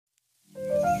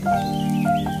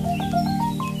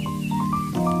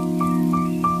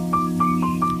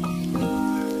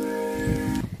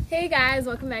guys,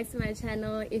 welcome back to my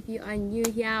channel. If you are new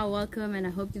here, welcome, and I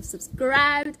hope you've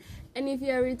subscribed. And if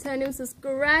you're a returning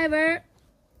subscriber,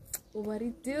 what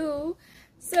it do?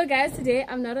 So guys, today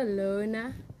I'm not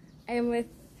alone. I am with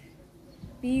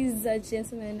these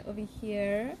gentlemen over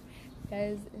here.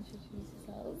 Guys, introduce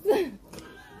yourselves.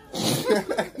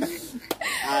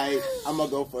 I'm gonna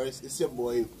go first. It's your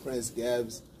boy Prince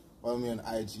Gabs. Follow me on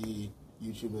IG,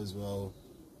 YouTube as well.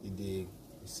 You dig?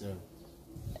 Yes, sir.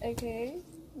 Okay,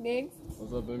 next.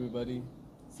 What's up, everybody?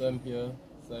 Sam here,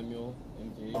 Samuel,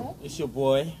 MK. It's your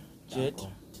boy, Jet,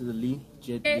 to the Lee,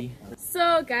 Jet Lee.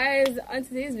 So guys, on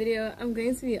today's video, I'm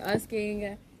going to be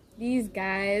asking these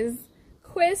guys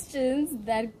questions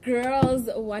that girls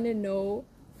want to know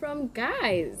from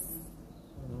guys.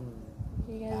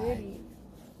 You guys ready?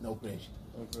 No pressure.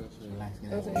 No pressure. Relax.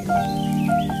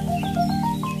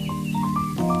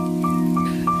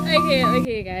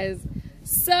 Okay, guys.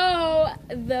 So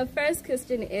the first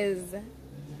question is,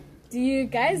 do you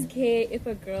guys care if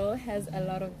a girl has a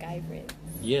lot of guy friends?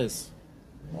 Yes.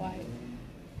 Why?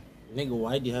 Nigga,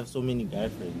 why do you have so many guy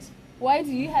friends? Why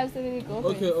do you have so many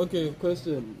girlfriends? Okay,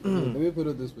 question. Let me put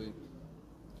it this way.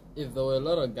 If there were a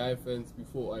lot of guy friends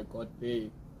before I got there,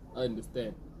 I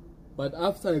understand. But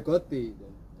after I got there,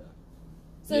 then...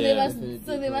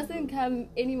 So they mustn't come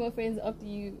any more friends after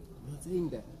you. I'm not saying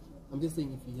that. I'm just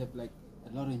saying if you have like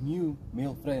a lot of new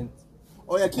male friends.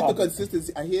 Oh yeah, keep the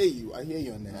consistency. I hear you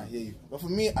on that. I hear you. But for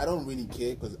me, I don't really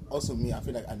care because also me, I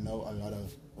feel like I know a lot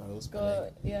of girls. But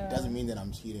like, yeah. It doesn't mean that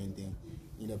I'm cheating or anything.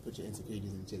 You know, put your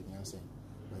insecurities in check. You know what I'm saying?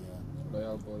 But yeah.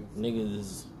 Loyal boys.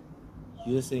 Nigga,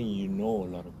 you're saying you know a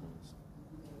lot of girls.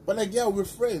 But like, yeah, we're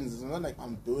friends. It's not like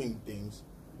I'm doing things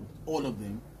with all of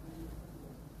them.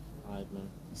 Alright, man.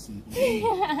 You see?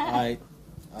 Alright.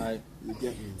 You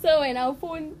get me? So in our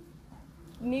phone,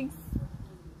 Nick's.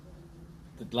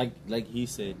 Like he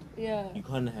said, Yeah. you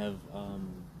can't have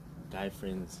guy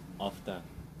friends after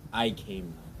I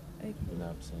came now. Okay. You know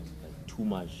what I'm saying? Like too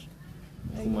much.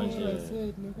 Okay. Too much. What I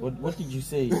said, nigga. What did you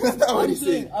say? That's not what he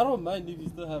saying, said. I don't mind if you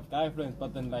still have guy friends,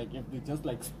 but then like if they're just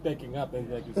like stacking up and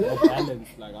like it's not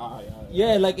balanced, like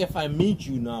Yeah, like if I meet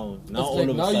you now it's all like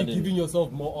of now a sudden you're giving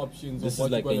yourself more options. this of what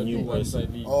is like you're a gonna new do once I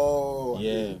person. leave. Oh.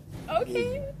 yeah.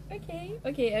 Okay,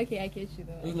 I get you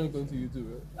though. He's not going to YouTube,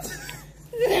 right?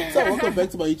 So welcome back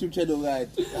to my YouTube channel, guys.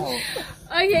 Oh.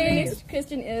 Okay, next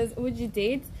question is, would you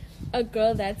date a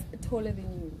girl that's taller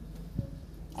than you?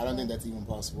 I don't think that's even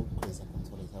possible because I'm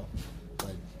tall as hell.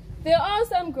 But There are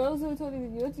some girls who are taller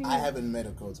than you. What do you I haven't met a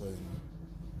girl taller than me.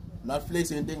 Not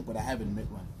flexing anything, but I haven't met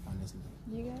one, honestly.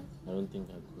 You guys? I don't think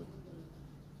I could.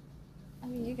 I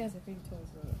mean, you guys are pretty tall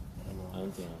as well. I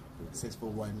don't think I could. 6'1",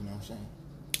 you know what I'm saying?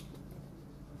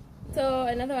 So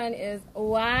another one is,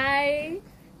 why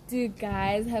do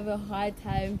guys have a hard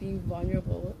time being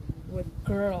vulnerable with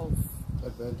girls?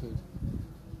 Advantage.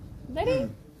 Ready?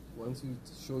 Once you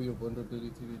show your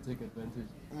vulnerability, they take advantage.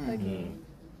 Okay.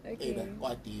 Hey, Okay. that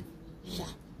what deep.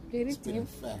 Very Spitting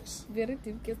deep. facts. Very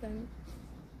deep, Kesan.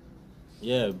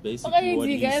 Yeah, basically Okay, what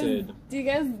do he said. do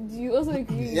you also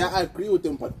agree? Yeah, I agree with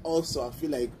him, but also I feel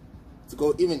like to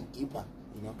go even deeper,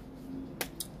 you know,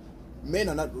 men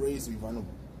are not raised to be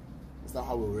vulnerable. It's not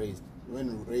how we're raised. When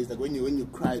we're raised, like when you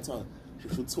cry, it's all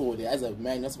as a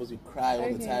man, you're not supposed to cry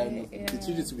all the time. Yeah. They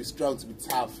teach you to be strong, to be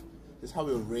tough. That's how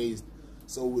we were raised.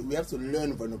 So we have to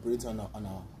learn vulnerability on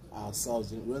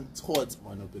ourselves. We weren't taught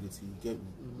vulnerability. You get me?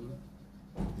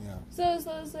 Yeah. So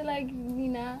like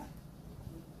Nina.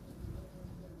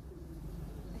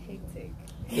 Hectic.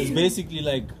 It's basically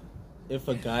like if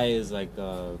a guy is like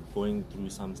going through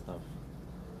some stuff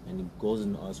and he goes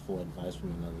and asks for advice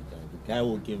from another guy, the guy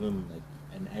will give him like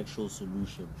an actual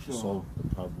solution to solve the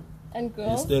problem. And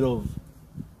girls? Instead of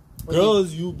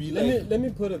girls, you be like. Let me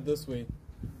put it this way: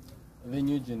 the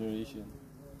new generation,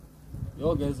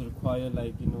 your guys require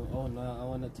like oh no, I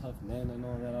want a tough man and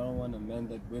all that. I don't want a man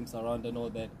that wimps around and all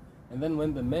that. And then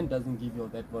when the man doesn't give you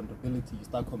that vulnerability, you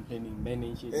start complaining, man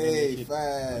ain't shit. Hey, shit.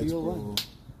 facts, bro.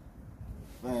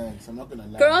 Facts. I'm not gonna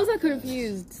lie. Girls are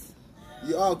confused.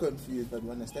 You are confused, but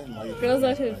we understand why you're Girls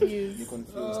are confused. confused. You're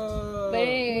confused. But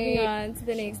anyway, moving on to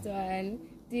the next one.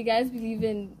 Do you guys believe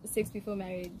in sex before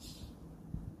marriage?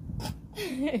 I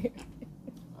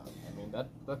mean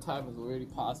that time is already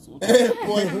past. So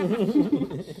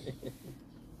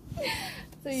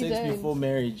So you Sex don't. before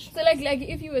marriage. So like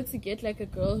if you were to get like a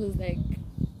girl who's like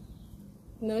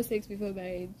no sex before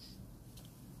marriage.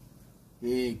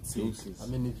 Big Deuces. I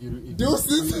mean, if you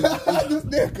Deuces. This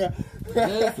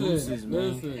nigga. Deuces,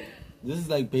 man. Listen. This is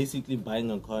like basically buying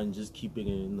a car and just keeping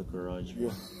it in the garage.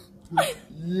 Yo.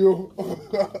 Yo.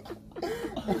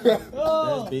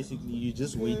 That's basically you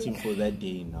just waiting for that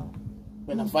day now.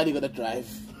 when I'm finally gonna drive.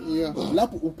 Yeah.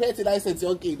 You pay the license,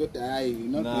 you're okay, don't die.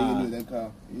 You're not paying in the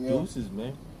car. Yeah. Deuces,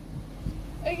 man.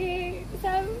 Okay,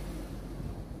 Sam.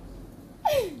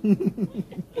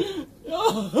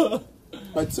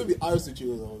 But to be honest with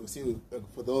you, though, see,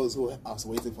 for those who are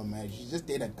waiting for marriage, you just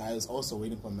date a guy who's also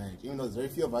waiting for marriage. Even though there's very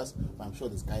few of us, but I'm sure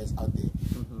there's guys out there.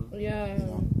 Yeah. You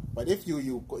know? But if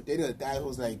you dating a guy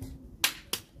who's like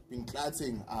been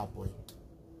clatting, boy,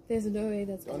 there's no way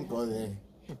that's don't go there.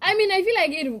 I mean, I feel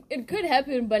like it could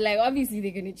happen, but like obviously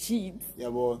they're gonna cheat. Yeah,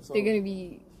 boy. So they're gonna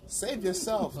be. Save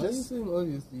yourself. How are you saying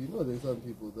obviously? You know there's some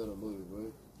people that are loyal,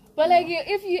 right? But like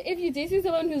if you dating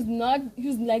someone who's not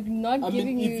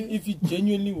giving you. If you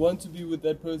genuinely want to be with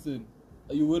that person,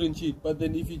 you wouldn't cheat. But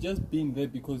then if you're just being there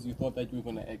because you thought that you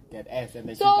were gonna get ass and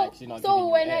then she's not giving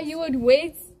you ass. You would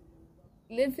wait,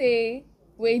 let's say,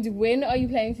 when are you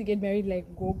planning to get married? Like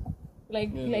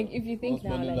if you think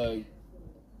now, like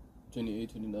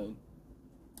 28, 29.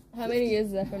 How many years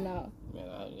is that from now? Man,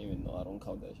 I don't even know. I don't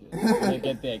count that shit. When I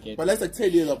get there, I get But let's like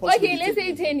 10 years. Okay, let's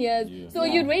say 10 years. Yeah. So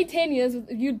you'd wait 10 years.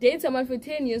 You'd date someone for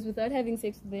 10 years without having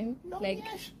sex with them. No, like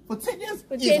for 10 years.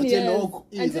 For 10 years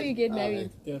until you get married.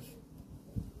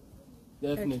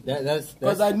 Definitely. That's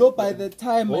because I know by the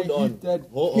time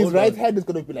his right hand is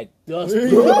gonna be like dust.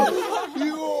 you.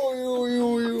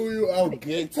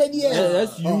 Okay, 10 years. Yeah,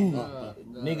 that's you,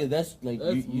 nigga. That's like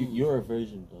you're a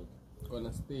virgin, dog.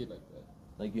 Gonna stay like that.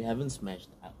 Like you haven't smashed.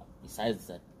 Besides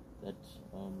that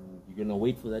you're gonna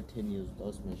wait for that 10 years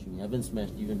without smashing. You haven't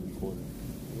smashed even before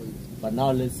that. But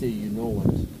now let's say you know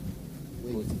what it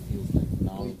feels like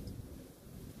now.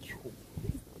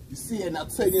 You see, and now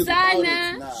 10 years Sana.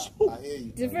 I hear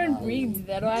you. Different breeds,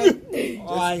 that one.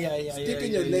 Stick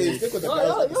in your name. Stick with the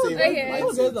guys the same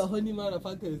mindset. You guys are honey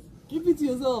motherfuckers. Keep it to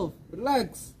yourself.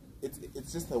 Relax.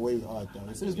 It's just the way we are, dog.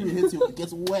 As soon as people hit you, it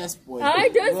gets worse, boy. I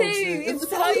don't say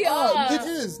it's how you are. It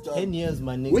is, dog. 10 years,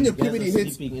 my nigga. When your puberty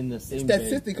hits, sleeping in the same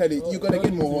statistically, you're gonna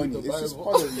get more horny. It's just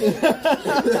part of it.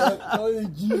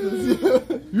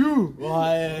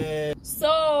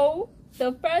 So,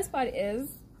 the first part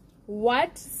is,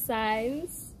 what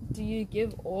signs do you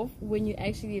give off when you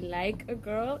actually like a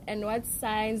girl, and what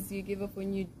signs do you give off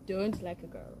when you don't like a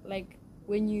girl? Like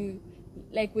when you're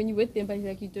with them, but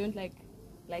like you don't like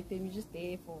them, you're just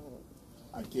there for.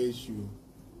 I guess you.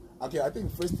 Okay, I think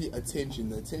firstly attention.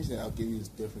 The attention that I'll give you is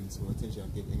different to attention I'll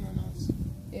give anyone else.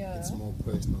 Yeah. It's more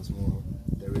personal. It's more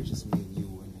direct. Just me and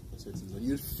you, and like a certain. So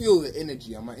you feel the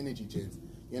energy. I'm an energy gent.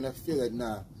 You're gonna feel that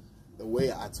the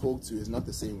way I talk to you is not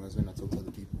the same as when I talk to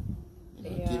other people. You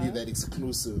know, give you that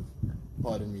exclusive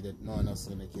part of me that no one else is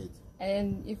gonna get.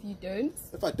 And if you don't?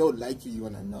 If I don't like you, you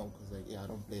wanna know, cause like I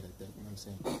don't play like that. You know what I'm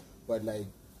saying? But like,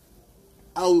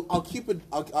 I'll keep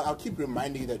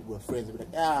reminding you that we're friends. I'll be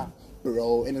like,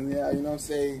 bro, and then you know what I'm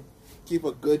saying? Keep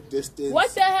a good distance.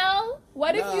 What the hell?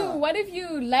 What if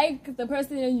you like the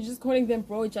person and you're just calling them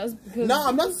bro just because? No,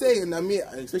 I'm not saying. I mean,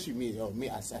 especially me.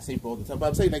 I say bro all the time. But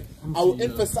I'm saying like I will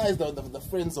emphasize the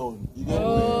friend zone. You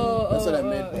know? That's what I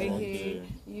meant. Okay.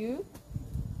 You?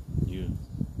 I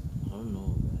don't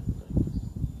know. Like,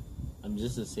 I'm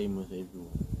just the same with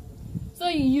everyone. So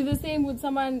you the same with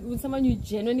someone you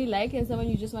genuinely like and someone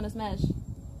you just want to smash?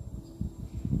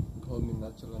 Call me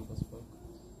nonchalant as fuck.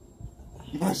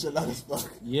 Nonchalant as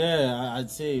fuck. Yeah, I'd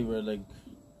say we're like,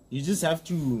 you just have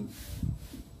to.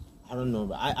 I don't know,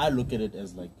 but I look at it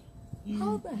as like,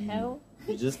 how the hell?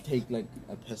 You just take like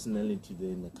a personality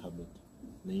there in the cupboard,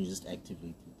 and then you just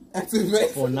activate it. Activate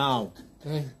for now.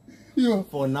 Yeah.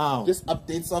 For now. Just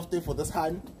update something for this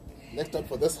hand. Next up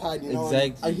for this hand, you know.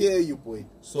 Exactly. I hear you, boy.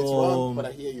 So, it's wrong, but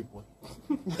I hear you, boy.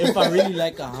 If I really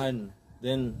like a hand,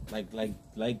 then like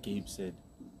Gabe said,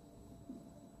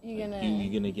 you're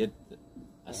gonna get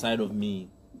a side of me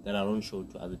that I don't show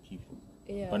to other people.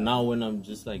 Yeah. But now when I'm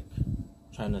just like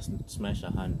trying to smash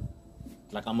a hand,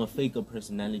 like I'm a fake a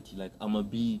personality. Like I'm gonna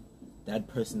be that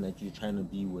person that you're trying to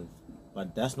be with,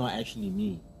 but that's not actually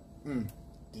me.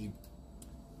 Deep.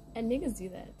 And niggas do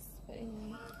that.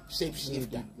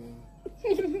 Shapeshifter.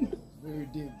 Very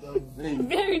deep, bro.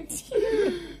 Very deep.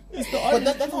 But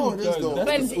that's how it is, though.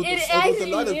 But it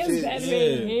actually is that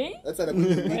way. That's how the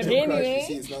meet crush. You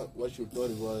see, it's not what you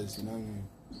thought it was. You know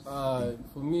what I mean?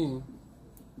 For me,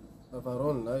 if I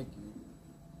don't like you,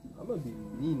 I'm gonna be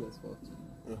mean as fuck to you.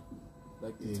 Yeah.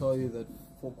 Like to tell you that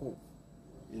fuck off.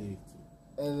 Yeah.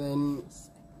 And then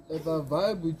if I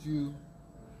vibe with you,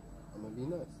 I'm gonna be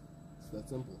nice. It's that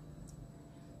simple.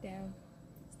 Damn.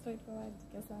 Straightforward.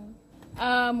 Guess on.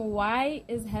 Why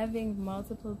is having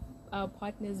multiple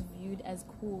partners viewed as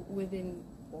cool within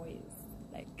boys?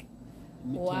 Like,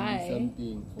 why?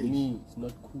 Something. For me, it's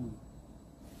not cool.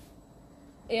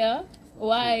 Yeah.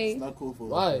 Why? It's not cool for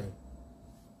Why? her.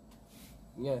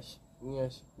 Nyash.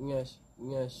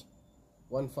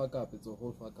 One fuck up, it's a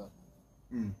whole fuck up.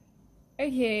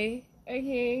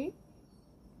 Okay.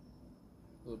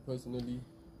 So personally,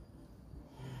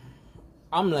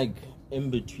 I'm like in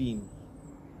between.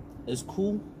 It's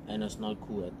cool and it's not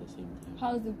cool at the same time.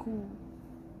 How is it cool?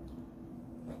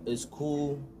 It's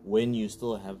cool when you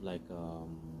still have like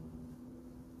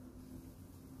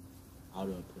how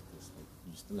do I put this? Like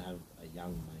you still have a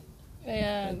young mind.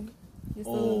 Yeah. Like, You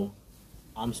still- oh,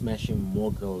 I'm smashing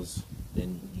more girls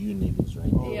than you niggas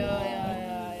right now.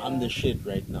 Yeah. I'm the shit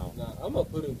right now. nah, I'm gonna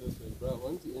put it this way, bro.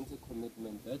 Once you enter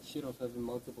commitment, that shit of having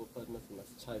multiple partners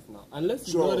must chase now. Unless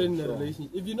you're Sure, not in a sure.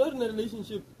 relationship. If you're not in a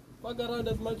relationship, fuck around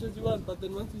as much as you want. But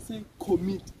then once you say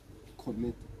commit,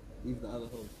 leave the other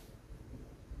hoes.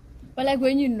 But like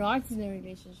when you're not in a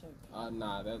relationship,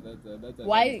 Nah, that's a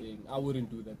Why- bad thing. I wouldn't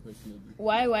do that personally.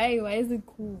 why is it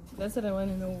cool? That's what I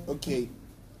want to know. Okay.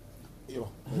 Yo,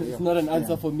 It's not an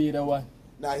answer for me, that one.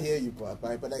 Now I hear you, but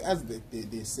like as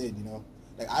they said, you know,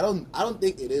 like I don't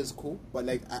think it is cool, but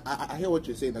like I hear what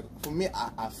you're saying. Like for me,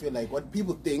 I feel like what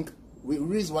people think.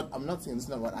 Reason what I'm not saying. It's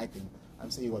not what I think. I'm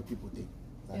saying what people think.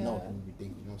 I know what people think.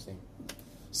 You know what I'm saying?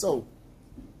 So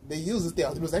they use this thing.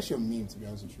 It was actually a meme, to be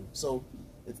honest with you. So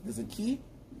there's a key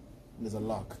and there's a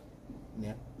lock.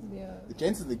 Yeah. Yeah. The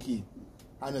Gents is the key,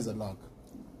 and there's a lock.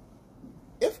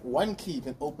 If one key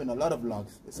can open a lot of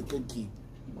locks, it's a good key.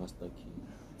 Master key.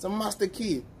 It's a master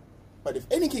key. But if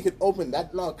any key can open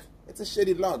that lock, it's a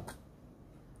shitty lock.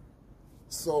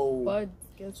 So But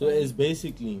guess So what? it's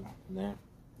basically,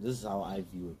 this is how I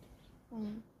view it.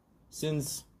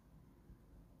 Since,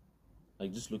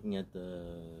 like, just looking at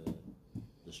the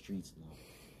streets now,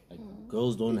 like,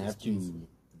 girls don't have to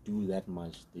do that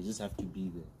much. They just have to be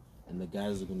there. And the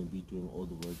guys are going to be doing all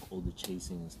the work, all the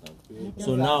chasing and stuff.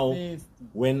 So now,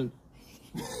 when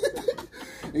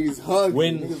niggas hug.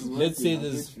 let's say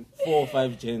there's 4 or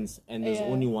 5 gents and there's Yeah.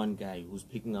 only one guy who's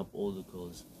picking up all the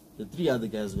girls, the 3 other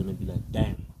guys are gonna be like,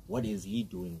 damn, what is he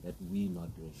doing that we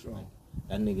not doing? Sure. Like,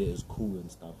 that nigga is cool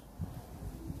and stuff.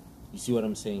 You see what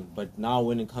I'm saying? But now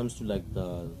when it comes to like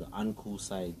the uncool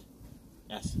side,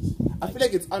 yes, I feel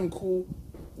like it's uncool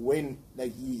when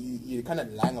like you kind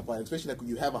of lying about it, especially like when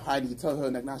you have a hand, you tell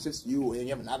her like, nah, it's just you, and you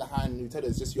have another hand, and you tell her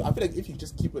it's just you. I feel like if you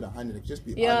just keep it 100, like just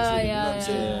be honest with it, you know what I'm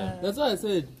saying? yeah. That's why I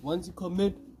said, once you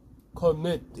commit.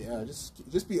 Yeah,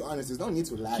 just be honest. There's no need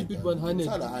to lie. Keep it dog. 100.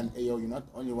 Tell her, hey yo, you're not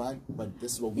only one, but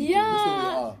this is what we do. Yeah. This is what we are.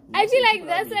 You know I what feel I'm like saying?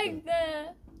 that's Keep it like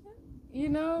the, you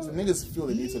know. So niggas feel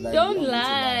the need to lie. Don't You need to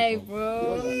lie, dog. bro.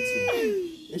 You don't need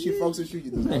to. If she fucks with you,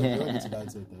 you don't need to lie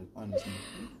to her, dog, honestly.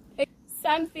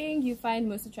 Something you find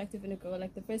most attractive in a girl,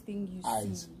 like the first thing you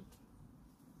Eyes.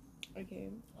 see. Okay.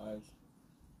 Eyes.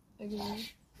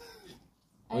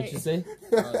 what you say?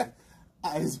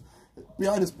 Eyes. Be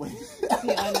honest, boy.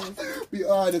 Be honest. Be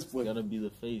honest, boy. Gotta be the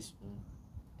face,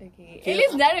 man. Okay. At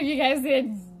least none of you guys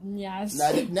said yes.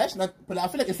 Nah, Nash not. But I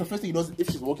feel like it's the first thing he knows if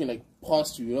she's walking like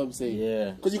past you. You know what I'm saying?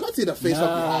 Yeah. Because you can't see the face from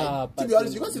behind. To be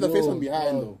honest, you can't see the face from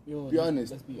behind though. Be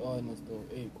honest. Let's be honest though.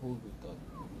 Hey, COVID dog.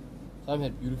 Some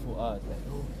had beautiful eyes. Like,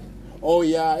 Oh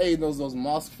yeah, hey, those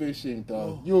mask fishing,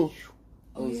 dog. You.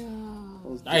 Oh yeah.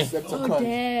 Those Aye. Decepticons. Oh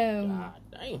damn. Ah,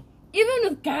 damn. Even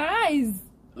with guys.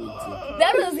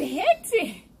 That was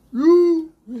hectic.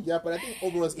 You. Yeah, but I think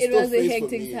overall it's It still was a face for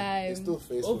hectic me. time. It's still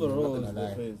face overall, for me. it's I'm the not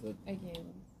gonna lie. face.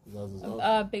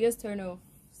 Okay. It's Biggest turn off.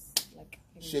 Like.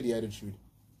 shitty attitude.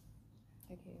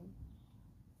 Okay.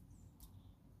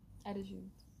 Attitude.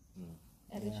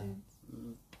 Attitude.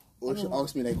 Or she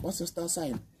asks me like, "What's your star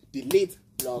sign?" Delete.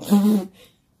 Block.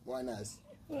 Why not?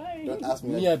 Why? Don't ask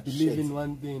me. Me, I like, believe shit. in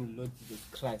one thing, Lord Jesus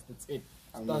Christ. That's it.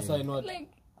 I That's mean, why not. Like.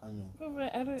 I know.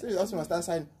 I don't. So you ask me my star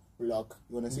sign. Block.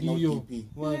 You wanna see no Leo. DP?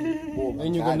 One. Oh,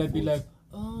 Then you're God, gonna be boys. like,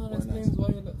 oh, that Why not? explains why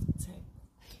you're like.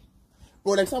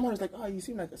 Bro, like someone was like, "Oh, you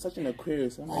seem like such an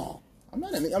Aquarius." I'm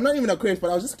like, I'm not even Aquarius, but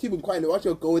I was just keeping quiet and watch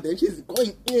her go there. And she's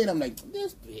going in. I'm like,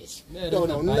 this bitch Yeah, don't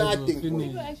that's know the Bible, nothing, bro.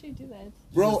 People actually do that.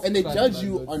 Bro, and they Christ, judge my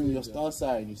you Lord on your Savior. star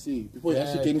sign, you see, before you Yeah.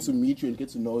 actually getting to meet you and get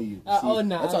to know you. You see? Oh,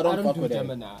 no, That's why I don't fuck do with that.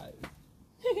 Gemini.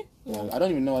 Yeah, I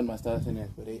don't even know what my star sign is,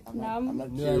 but I'm not No, I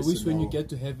curious wish to when you know. get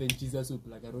to heaven, Jesus will be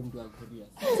like, I don't do Aquarius.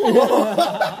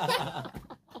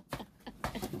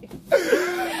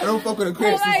 I don't fuck with Oh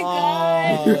Aquarius. my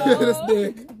god. This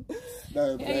dick. No,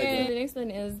 Okay, the next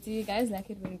one is, do you guys like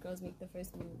it when girls make the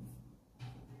first move?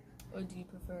 Or do you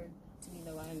prefer to be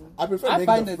the one? I prefer I making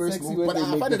find the it first sexy move, when but they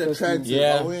I make find the it a first trend. move.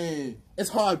 Yeah. Away. It's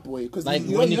hard, boy. Because Like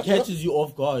when it catches you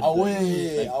off guard.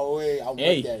 away. Like, I'm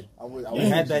hey, with that. I'm with you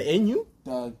had that in you?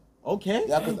 Dog. Okay.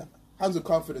 Yeah, because hands with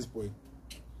confidence, boy.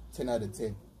 10 out of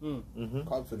 10. Mm-hmm.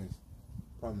 Confidence.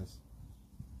 Promise.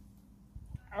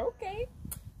 Okay.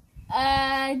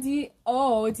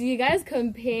 Do you guys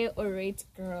compare or rate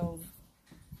girls?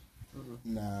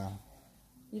 Nah.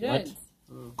 You don't.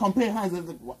 What? Compare hands.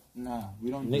 Like, what? Nah, we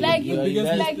don't. Nigga, Like, you like,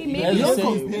 guys- like, you maybe- guys You don't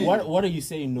say- compare. what are you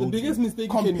saying? No. The biggest to? mistake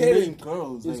you can Comparing make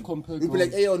girls. is Like, compare we'd be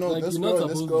like, hey, yo, no, like, this you're not girl,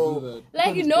 this supposed girl. to do that.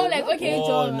 Like, you know, like, okay, Oh,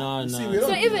 Joe. nah, See, nah. we don't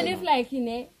So do even that. if, like,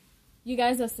 you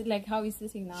guys are like how we're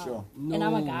sitting now, Sure. and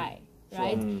I'm a No. guy,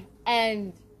 right? Mm.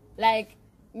 And like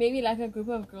maybe like a group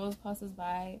of girls passes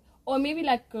by, or maybe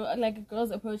like girls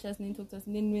approach us and then talk to us,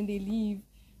 and then when they leave,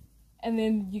 and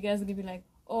then you guys are gonna be like,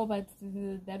 oh, but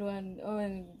that one, oh,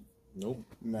 and Nope.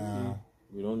 Nah.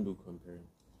 We don't do comparing.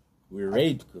 We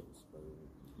rate girls. By the way.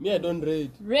 Me, I don't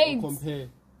rate. Rate. Or compare.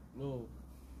 No.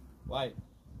 Why?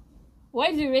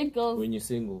 why do you rate girls? When you're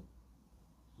single,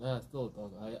 Nah, still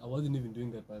dog. I wasn't even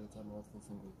doing that by the time I was still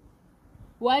single.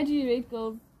 Why do you rate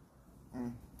girls?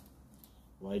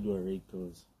 why do I rate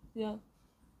girls? Yeah.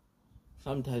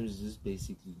 Sometimes it's just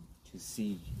basically to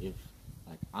see if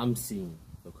like I'm seeing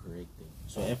the correct thing.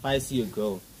 So if I see a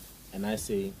girl and I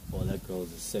say, oh, that girl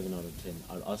is a 7 out of 10,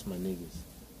 I'll ask my niggas,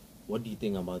 what do you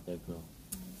think about that girl?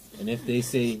 And if they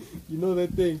say, You know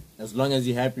that thing? as long as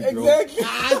you're happy, bro,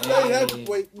 Exactly. Hey.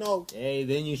 Wait, no. hey,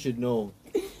 then you should know.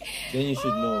 Then you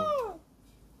should know.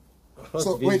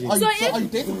 So wait, Cross-vision. are you, So are you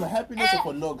dating for happiness or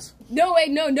for looks? No, wait,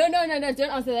 no, don't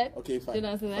answer that. Okay, fine. Don't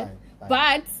answer that. Fine.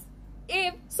 But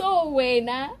if so, when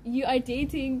you are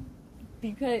dating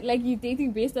because like you're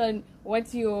dating based on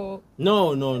what your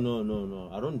No.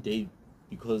 I don't date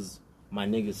because my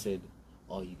nigga said,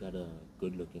 oh, you got a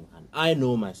good looking hand. I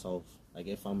know myself. Like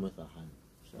if I'm with a hand,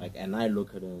 like, and I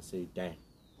look at her and say, damn.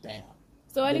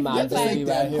 so what if might you have to say find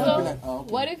that here. I'll be so like, oh,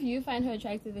 okay. what if you find her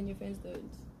attractive and your friends don't?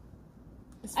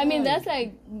 It's I mean fine. that's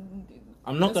like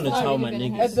I'm not That's gonna not chow really my gonna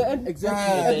niggas. happen. At the end,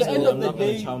 exactly. Yeah, At the end I'm of the not gonna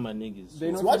day, chow my niggas. they're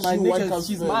So not what for my you want niggas. comes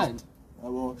She's first. mine.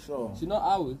 Oh, well, sure. She's not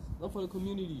ours. Not for the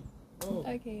community. Oh.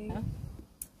 okay.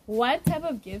 What type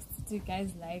of gifts do you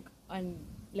guys like on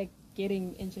like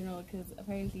getting in general? Because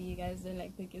apparently you guys don't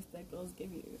like the gifts that girls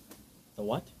give you. The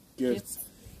what? Gifts.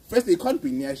 Firstly, it can't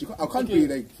be nice. I can't be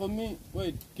like. for me.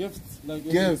 Wait, gifts like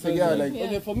Gifts, friends, yeah, like-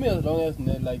 okay. For me, as long as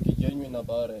like you're genuine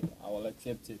about it, I will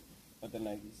accept it. But then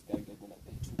like this guy get me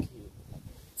like 2K.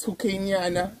 2K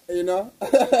nyana, you know?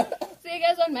 So you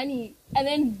guys want money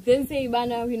and then say,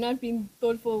 "Bana, we're not being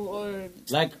thoughtful," or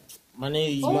Like, my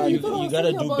nigga, Oh, you thought I was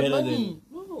gotta talking do about better money. than.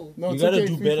 No. No, You gotta 2K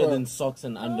do better FIFA. than socks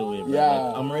and underwear, bro. Yeah.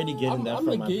 Like, I'm already getting that I'm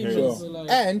from a my gamer, parents. so, like-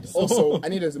 And also, I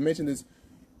need to mention this.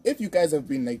 If you guys have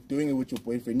been like doing it with your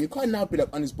boyfriend, you can't now be like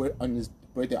on his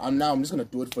birthday. I'm just gonna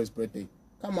do it for his birthday.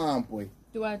 Come on, boy.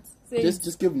 do what? Say.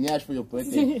 Just give Nyash for your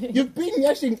birthday. You've been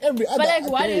Nyashing every other But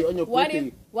like, day on your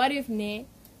birthday. what if,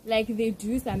 like they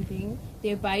do something,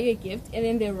 they buy you a gift, and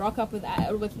then they rock up with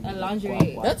a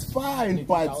lingerie. That's fine, That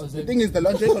but was the it. thing is, the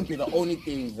lingerie can't be the only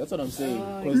thing. That's what I'm saying.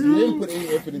 Because you didn't put any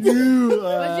effort into it.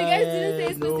 But you guys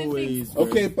didn't say No specifics. ways, bro.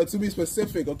 Okay, but to be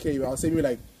specific, okay, I'll say me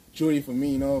like jewelry for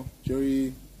me, you know,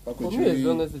 jewelry, fuck For with me, as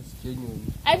long jewelry. as it's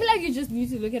genuine. I feel like you just need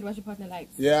to look at what your partner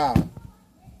likes. Yeah,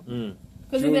 Mm.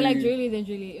 Because if they like Jewelry. jewelry, then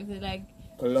jewelry. If they like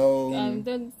cologne,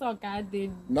 then sock,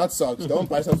 then not socks. Don't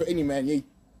buy something for any man. Yeah,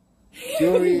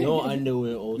 jewelry, No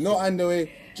underwear also. no underwear,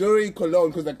 jewelry, cologne.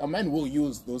 Because like a man will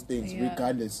use those things Yeah.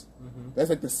 regardless. That's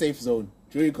like the safe zone.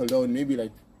 Jewelry, cologne, maybe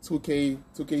like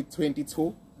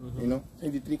 2K22. You know,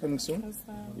 23 coming soon. that's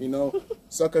fine. You know,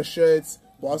 soccer shirts,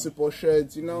 basketball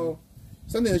shirts. You know,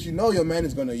 something that you know your man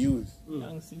is gonna use.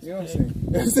 Young six You know what I'm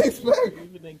pack. saying? Six pack.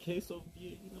 Even a case of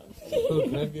beer, you know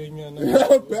what I'm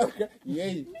saying?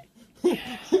 Yay.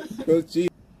 Because gee,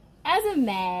 As a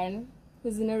man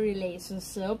who's in a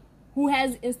relationship, who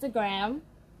has Instagram,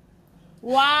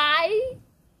 why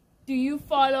do you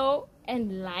follow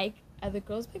and like other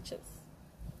girls' pictures?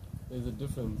 There's a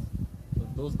difference.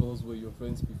 But those girls were your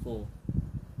friends before.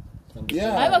 And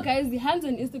Yeah. I have guys, the hands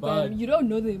on Instagram, But- you don't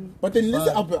know them. but then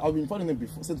listen, But- I've been following them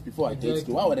since before I dated you.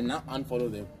 Exactly. Why would I not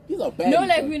unfollow them? These are bad. No,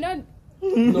 like we're not.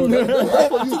 No, That's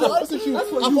for you. To be honest with you, I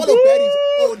follow baddies.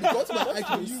 Oh, go to my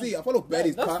IG, you see, I follow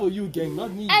baddies. that's for you, gang,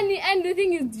 not me. And the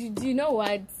thing is, do you know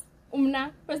what?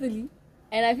 Umna, personally,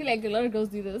 and I feel like a lot of girls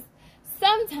do this.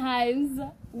 Sometimes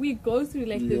we go through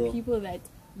like the Yeah. people that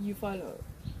you follow.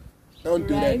 Don't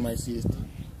do that, Right. my sister.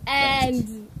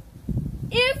 And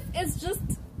if it's just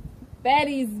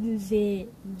baddies,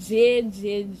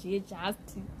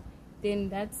 just, then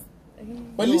that's.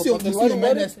 But at least No, you but then see what- a what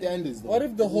man if- has standards. Though. What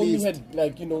if the At homie least. had,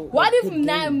 like, you know... What like, if good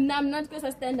game? I'm not because I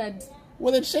standard?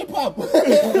 Well, then shape up.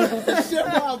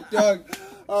 Shape up, dog.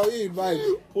 Oh, yeah,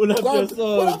 man. Pull up Go your on,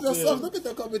 pull up socks, your yeah. socks. Look at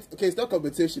the competition. Okay, it's not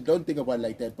competition. Don't think about it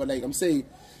like that. But like I'm saying,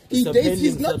 It's a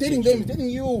he's bending not dating them. He's substitute. dating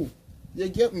you. You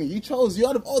get me? He chose you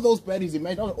out of all those baddies. He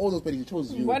made out of all those baddies. He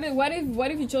chose you. What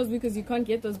if you chose because you can't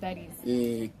get those baddies?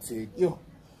 Yo.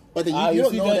 But then you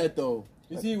don't know that though.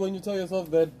 You see, when you tell yourself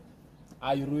that,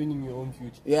 are you ruining your own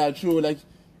future? Yeah, true. Like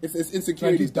it's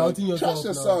insecurity. Like doubting yourself. Trust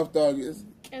yourself, dog.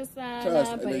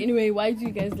 But anyway, why do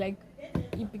you guys like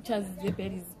eat pictures of the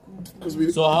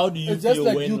baddies? So how do you It's just feel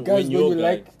like when you guys when when you're you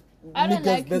like I don't niggas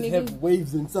like that niggas. have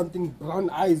waves and something brown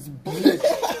eyes, black.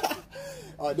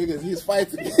 Oh, niggas, he's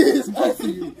fighting. He's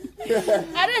fighting.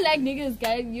 I don't like niggas,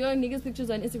 guys. Your niggas pictures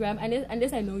on Instagram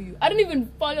unless I know you. I don't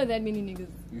even follow that many niggas.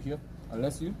 You hear?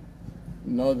 Unless you.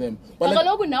 Know them. But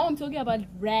But now I'm talking about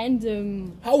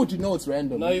random. how would you know it's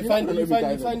random? Now you You're find not gonna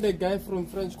every guy a guy from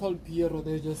French called Piero.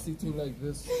 They're just sitting like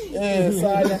this. Yeah,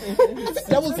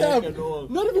 double tap.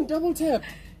 Not even double tap.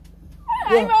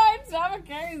 I know it's our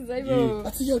guys. I know.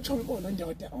 I see your chubby boy.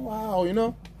 Wow, you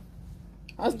know.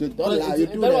 That's the But dollar. You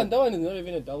that do one that. is not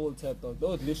even a double tap though. They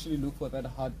would literally look for that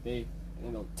hard day,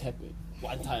 tap it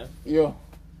one time. Yo,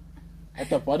 at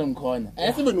the bottom corner. And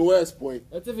that's even worse, boy.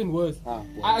 That's even worse. Boy.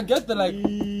 I get the like.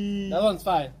 That one's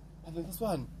fine. I think this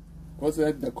one. What's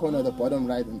at the corner, the bottom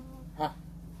right, and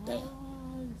damn.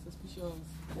 Suspicious.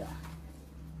 Yeah.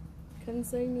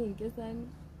 Concerning, guess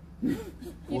you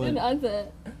What? didn't answer.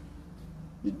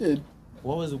 You did.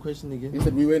 What was the question He again?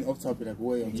 said we went off topic, like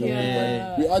way on topic.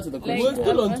 Yeah. We answered the Like, question. We're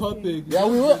still on I'm topic. Yeah,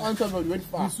 we were on topic, but we went We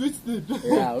far. switched it.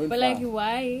 Yeah, we went But far. like,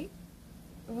 why?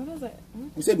 What was it?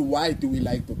 We said, why do we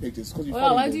like the pictures? Because we Well,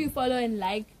 follow why them. do you follow and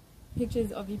like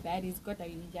pictures of your baddies? Got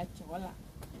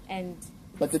and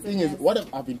But the thing is, what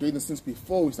if I've been doing this since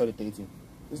before we started dating?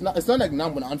 It's not like now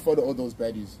I'm gonna unfollow all those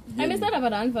baddies. You get and it's me? not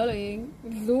about unfollowing.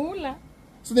 Lula.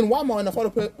 So then why am I gonna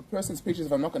follow a person's pictures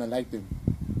if I'm not gonna like them?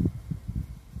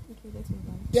 Okay, let's move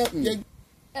on. Get me.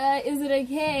 Is it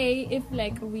okay if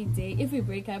like if we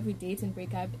break up, we date and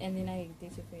break up, and then I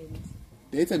date your friends?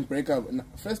 Date and break up. No,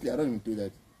 firstly, I don't even do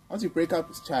that. Once you break up,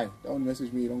 it's chai. Don't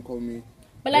message me. Don't call me.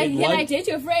 But like, Wait, can what? I date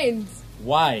your friends?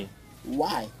 Why?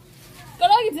 Why? But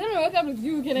like, it didn't work out with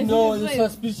you. Can I No, date it's your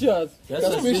friends? suspicious. That's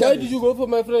Suspicious. Why did you go for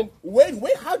my friend?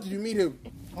 Wait. How did you meet him?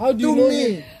 How do you To know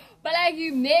me. him? But like,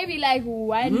 you maybe like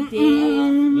one day,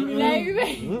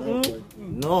 like.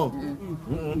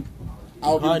 No.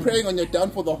 I'll be Hard. praying on your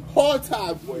downfall the whole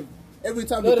time, boy. Every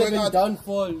time Not you're going even out,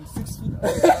 downfall. 6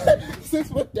 feet. 6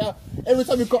 foot down. Every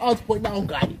time you go out, point down,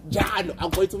 God, John,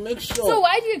 I'm going to make sure. So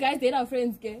why do you guys date our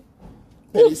friends, gay?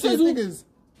 Hey, see, the thing is,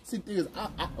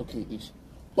 okay, ish.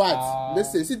 But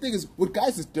listen, see, the thing is, with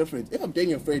guys, it's different. If I'm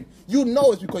dating a friend, you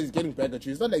know it's because he's getting back at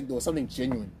you. It's not like there was something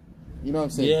genuine. You know what I'm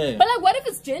saying? Yeah. But like, what if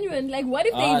it's genuine? Like, what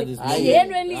if they there's no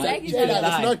genuinely way. like each It's a other?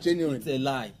 lie. It's not genuine. It's a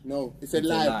lie. No, it's a It's a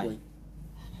lie, lie. boy.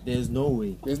 There's no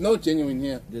way. There's no genuine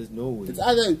here. There's no way. It's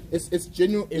either it's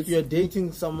genuine. If you're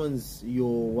dating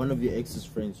one of your ex's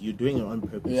friends, you're doing it on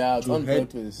purpose. yeah, it's to on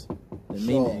hurt purpose. the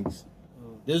main Sure. ex.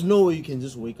 There's no way you can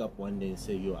just wake up one day and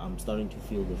say, "Yo, I'm starting to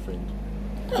feel the friend."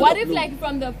 What if like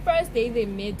from the first day they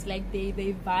met, like they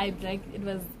vibed, like it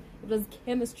was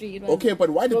chemistry. It was Okay,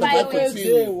 but why did the Why vibe was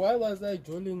continue? Why was I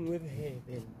joining with her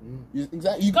then?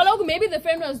 Exactly. Kaloku, maybe the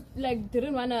friend was like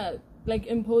didn't wanna like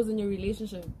impose in your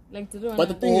relationship, like didn't wanna. But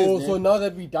the thing Oh, is, so now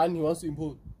that we're done, he wants to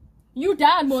impose. you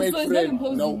done, Mo, Fake so it's not friend.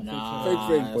 imposing. No. Nah, Fake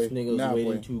friend, boy. this nigga was Nah,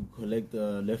 waiting boy. to collect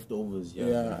the leftovers. Yeah.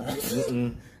 Yeah.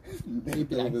 Mm-mm.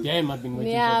 Like, damn, I've been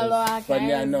waiting Yeah, for this. loa, But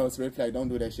yeah, guys. no, it's red flag. Don't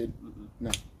do that shit.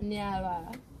 No. Yeah,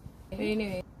 loa.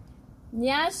 Anyway,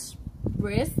 nyash,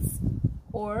 breasts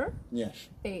or Yes.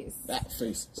 face? That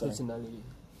face. Sorry. Personality.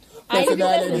 I think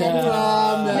that's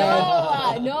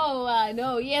Personality. a-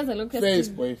 No. Yes, I look at Face,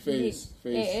 boy. Face. Eh,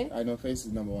 Face. eh. I know face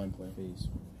is number one, boy. Face.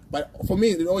 But for me,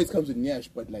 it always comes with Nyash,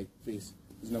 but like face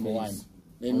is number Face. one.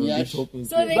 Then I'm Nyash. talking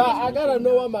So to they- you. But I gotta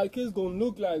know what my kids gonna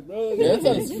look like, bro. Yeah,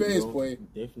 it's face, boy.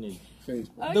 Definitely. Face.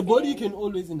 Okay. The body can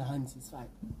always enhance, it's fine.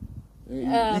 You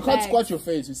can't facts. squat your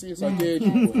face. You see, it's like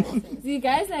boy. See,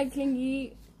 guys like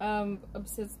clingy,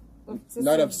 obsessive.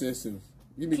 Not obsessive.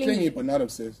 You be Clingy. clingy, but not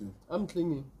obsessive. I'm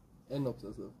clingy and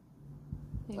obsessive.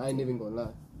 Thank I ain't you. even gonna lie.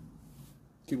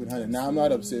 Keep it 100. Now I'm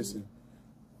not obsessive,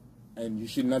 and you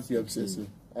should not be obsessive.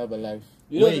 I have a life.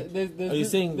 You know, Wait, there's are you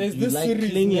saying there's you this like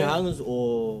series, clingy man. hands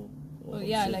or Oh,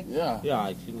 yeah, like Yeah,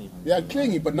 yeah, clingy hands. yeah,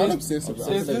 clingy, but not There's- obsessive.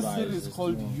 There's this Vibes, series it's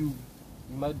called more- You.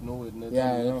 You might know it. It's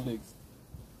Yeah, I on know. Netflix.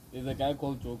 There's a guy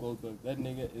called Joe Goldberg. That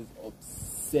nigga is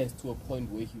obsessed to a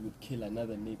point where he would kill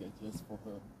another nigga just for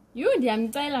her. you,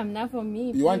 I'm not for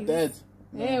me. You want please. that?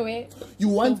 Yeah, wait. You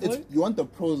want So it? You want the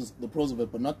pros of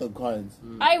it, but not the cons.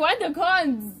 I want the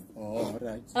cons. Oh,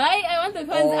 alright. I want the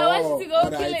cons. I want you to go Oh,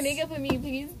 kill alright. a nigga for me,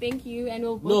 please. Thank you, and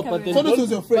we'll No, both but cover then it. So this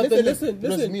was your friend. But then Listen,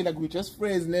 listen. It was me, like we just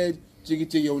friends, ned. Jiggy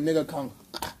jiggy, yo nigga, come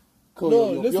call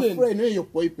No, your listen. friend, you're your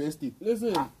boy bestie.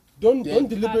 Listen, don't Then-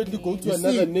 deliberately go to You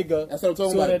another see, nigga that's what I'm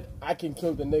talking so about. that I can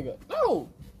kill the nigga. No.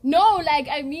 No, like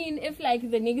I mean, if like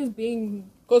the nigga's being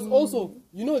Because also,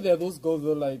 you know there are those girls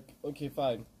that are like, okay,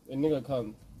 fine, a nigga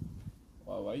comes.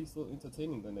 Wow, why are you still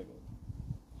entertaining the nigga?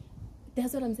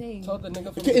 that's what I'm saying. Tell the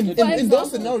nigga from Okay, the in get-go.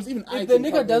 those scenarios, even I If the can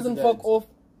nigga count doesn't into fuck that. off,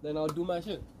 then I'll do my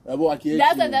shit.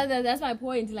 That's my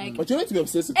point. Like, But you need to be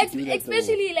obsessive to do that,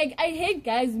 especially like I hate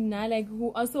guys now, like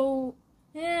who are so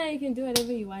you can do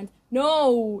whatever you want.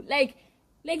 No, like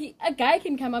a guy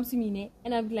can come up to me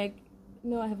and I'm like,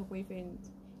 no, I have a boyfriend,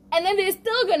 and then they're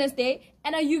still gonna stay,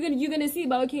 and you're gonna see,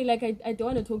 but okay, like I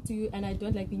don't want to talk to you, and I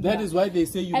don't like being. That here. is why they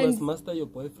say you And- must master your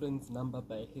boyfriend's number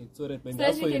by head, so that when So they that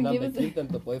ask you for your can number, give it- give them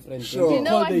the boyfriend. Sure. Then You know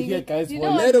call what the hear niggas- guy's you voice.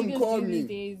 know what Let 'em niggas call do me. these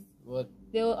days? What?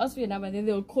 They'll ask for your number, then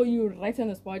they'll call you right on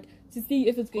the spot to see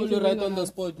if it's Call going you to right ring or on the not.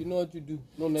 spot. You know what you do.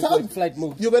 No Tell network flight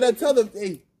mode. You better tell them,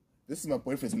 hey, this is my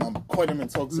boyfriend's number. Call him and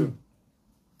talk to him.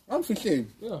 I'm for shame.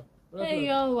 Yeah. Right, Hey, right.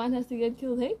 y'all want us to get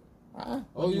killed, hey? Oh,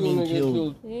 do you you mean wanna get killed?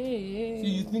 killed? Hey. See,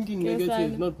 you thinking Yes,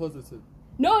 negative, I- not positive.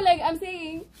 No, like I'm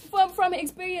saying from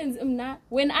experience,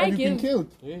 when I Have you been give killed?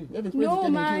 Hey. You have experience no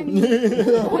getting man.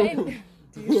 killed. When-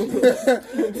 Dude. So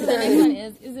the next one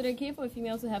is it okay for a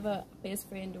female to have a best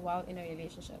friend while in a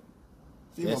relationship?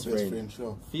 Female Best best friend. friend,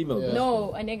 sure. Female Yeah. best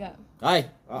No, a nigga. Aye.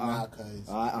 Nah, cuz.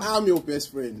 Uh-uh. I'm your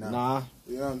best friend now. Nah.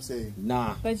 You know what I'm saying?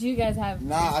 Nah. But you guys have Nah,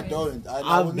 best I friends. don't.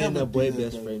 I I've will been never a boy do that,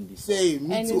 best guys. friend before. Same,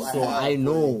 me And too. it's- So have, I boy.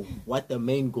 know what the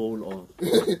main goal of.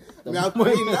 I've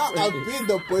been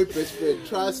the boy best friend.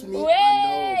 Trust me. I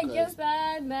Wait, know. guess Cause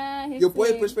that, man. your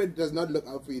boy best friend does not look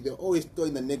out for you. They're always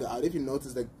throwing the nigga out. If you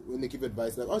notice, like when they give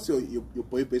advice, like also your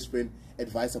boy best friend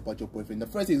advice about your boyfriend. The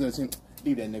first thing is gonna say,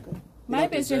 leave that nigga. He My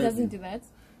don't best friend deserve doesn't you. do that.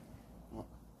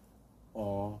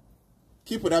 Oh.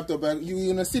 Keep it up though, but you're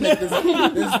gonna see like there's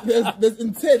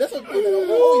intent. That's what I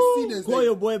always see this. Call Like,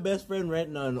 your boy best friend right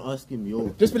now and ask him, yo.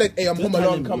 just be like, hey, I'm Just home tell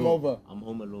alone, him, come yo, over. I'm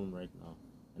home alone right now,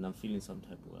 and I'm feeling some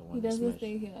type of way. I He want to doesn't smash.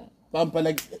 stay here. But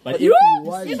like, But if if you you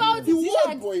want, if I would you do want,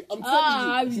 that- boy. I'm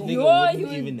Ah, telling you. This yo, nigga he wouldn't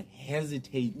would. even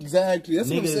hesitate. Exactly. That's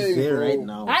what I'm Nigga's saying, there bro. right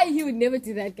now. He would never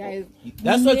do that, guys.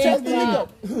 That's what Never.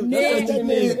 you're Never.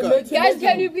 Never. Guys,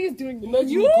 can you please do it? Imagine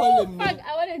You you calling me. fuck,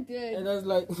 I want to do And it. I was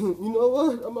like, you know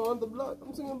what? I'm on the block.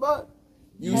 I'm singing back.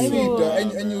 You I see know.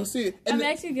 that, and you see it. And I'm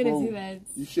actually gonna bro, do that.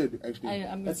 You should actually.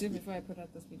 I'm gonna do it before I put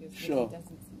out this video. So Sure. he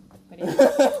doesn't see. But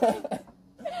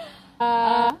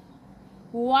anyway.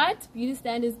 What beauty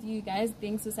standards do you guys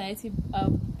think society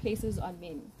places on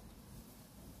men?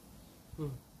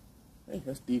 Hey,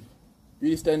 that's deep.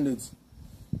 Beauty standards.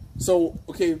 So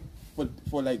okay,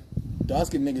 for like dark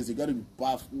skinned niggas, you gotta be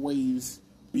buff, waves,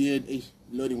 beard,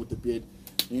 loading with the beard.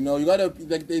 You know, you gotta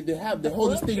like they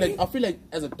hold this thing like I feel like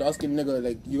as a dark skinned nigga,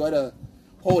 like you gotta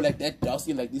hold like that dark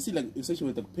skin, like you see like especially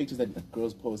with the pictures that the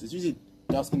girls post, it's usually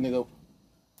dark skinned nigga,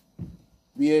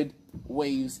 beard,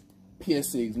 waves,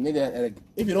 piercings, nigga. Like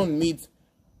if you don't meet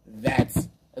that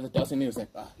as a dark skinned nigga, it's like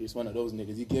you're just one of those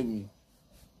niggas. You give me.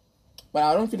 But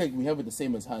I don't feel like we have it the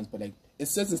same as Hans. But like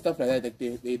it's certain stuff like that. Like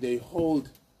they hold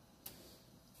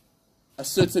a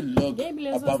certain look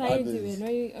above others.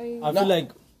 I feel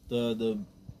like the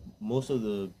most of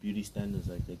the beauty standards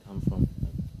like they come from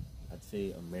like, I'd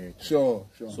say America. Sure.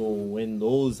 So when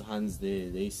those hands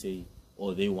they say,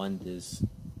 oh, they want this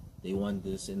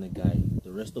in a guy,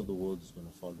 the rest of the world is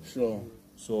gonna follow. Sure.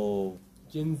 So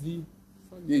Gen Z.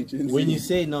 Yeah, Gen Z. when you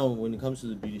say now, when it comes to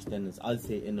the beauty standards, I'd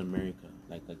say in America,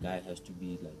 like a guy has to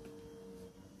be like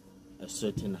a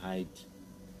certain height.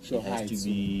 Sure, It has height. to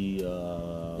be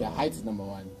height is number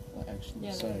one. Actually,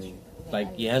 Yeah, sorry. that's true.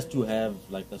 like he has to have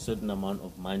like a certain amount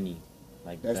of money.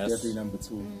 Like That's definitely number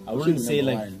two. I wouldn't Should be say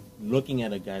number like one. looking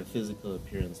at a guy physical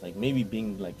appearance, like maybe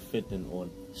being like fit and all.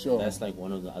 Sure. That's like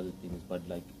one of the other things. But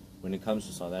like when it comes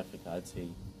to South Africa, I'd say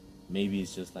maybe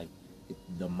it's just like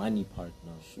the money part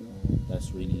now. Sure.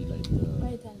 That's really like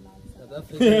the South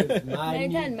Africa is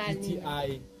American money, money.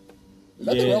 PTI.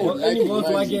 That's Yeah. what I would like. Any in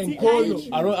Volkswagen mind.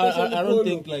 Polo. I don't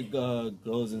think like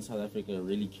girls in South Africa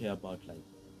really care about like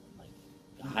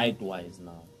height wise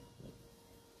now.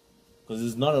 Because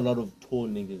there's not a lot of tall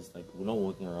niggas. Like we're not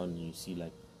walking around and you see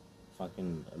like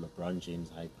fucking LeBron James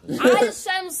height.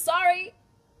 I'm sorry.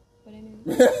 But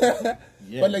anyway.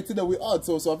 Yeah. But like today we are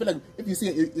so I feel like if you see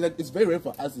it, like it's very rare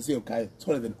for us to see a guy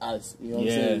taller than us. You know what I'm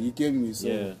Yeah. saying? You give me so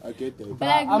Yeah. I get that. But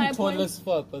like, my I'm tall point- as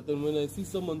fuck, but then when I see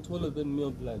someone taller than me,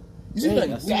 I'm like, You see hey, like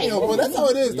that's damn, it. bro, that's how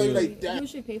it is. Though. You're Yeah. like damn. Who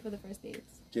should pay for the first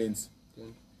dates? Gents.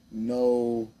 Gents.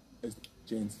 No, it's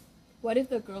gents. What if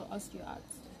the girl asked you out?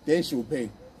 Then she will pay,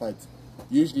 but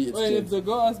usually it's Wait, if gents. the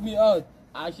girl asks me out,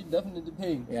 I should definitely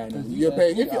pay. Yeah, I know. 'Cause You're asked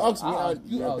paying. me If you ask me I out, asked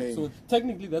you you're out. paying. So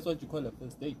technically, that's what you call a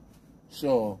first date.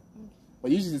 Sure.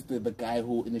 But usually it's the guy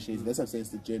who initiates. That's what I'm saying.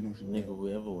 It's the general. Nigga,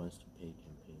 whoever wants to pay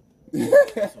can pay.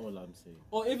 That's all I'm saying.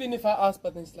 Or even if I ask,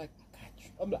 but then it's like, I got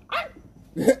you. I'm like,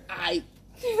 I.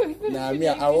 Nah, me,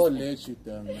 I won't let you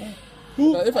down.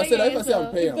 Nah, if I say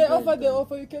I'm paying, if they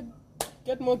offer, you can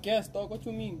get more gas, dog. What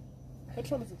you mean?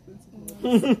 Petrol is expensive.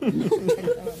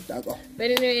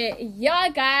 But anyway, yeah,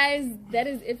 guys, that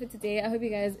is it for today. I hope you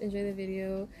guys enjoy the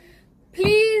video.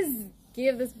 Please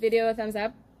give this video a thumbs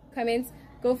up, comment,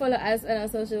 go follow us on our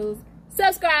socials,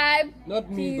 subscribe. Not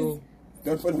me though.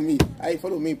 Don't follow me. Hey,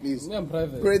 follow me, please. I'm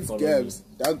private. Prince Gabs.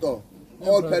 Danto.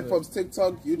 All platforms: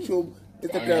 TikTok, YouTube,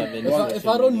 Instagram. If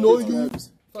I don't know you,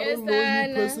 Gabs. if I don't know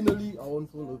you personally, I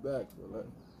won't follow back. So like.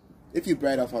 If you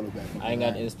bright, I'll follow back. I ain't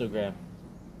got Instagram.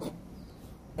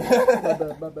 My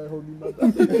bad, homie, my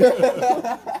bad.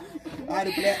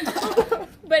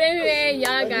 But anyway,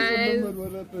 y'all guys,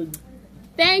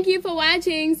 thank you for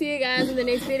watching. See you guys in the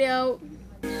next video.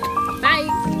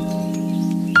 Bye.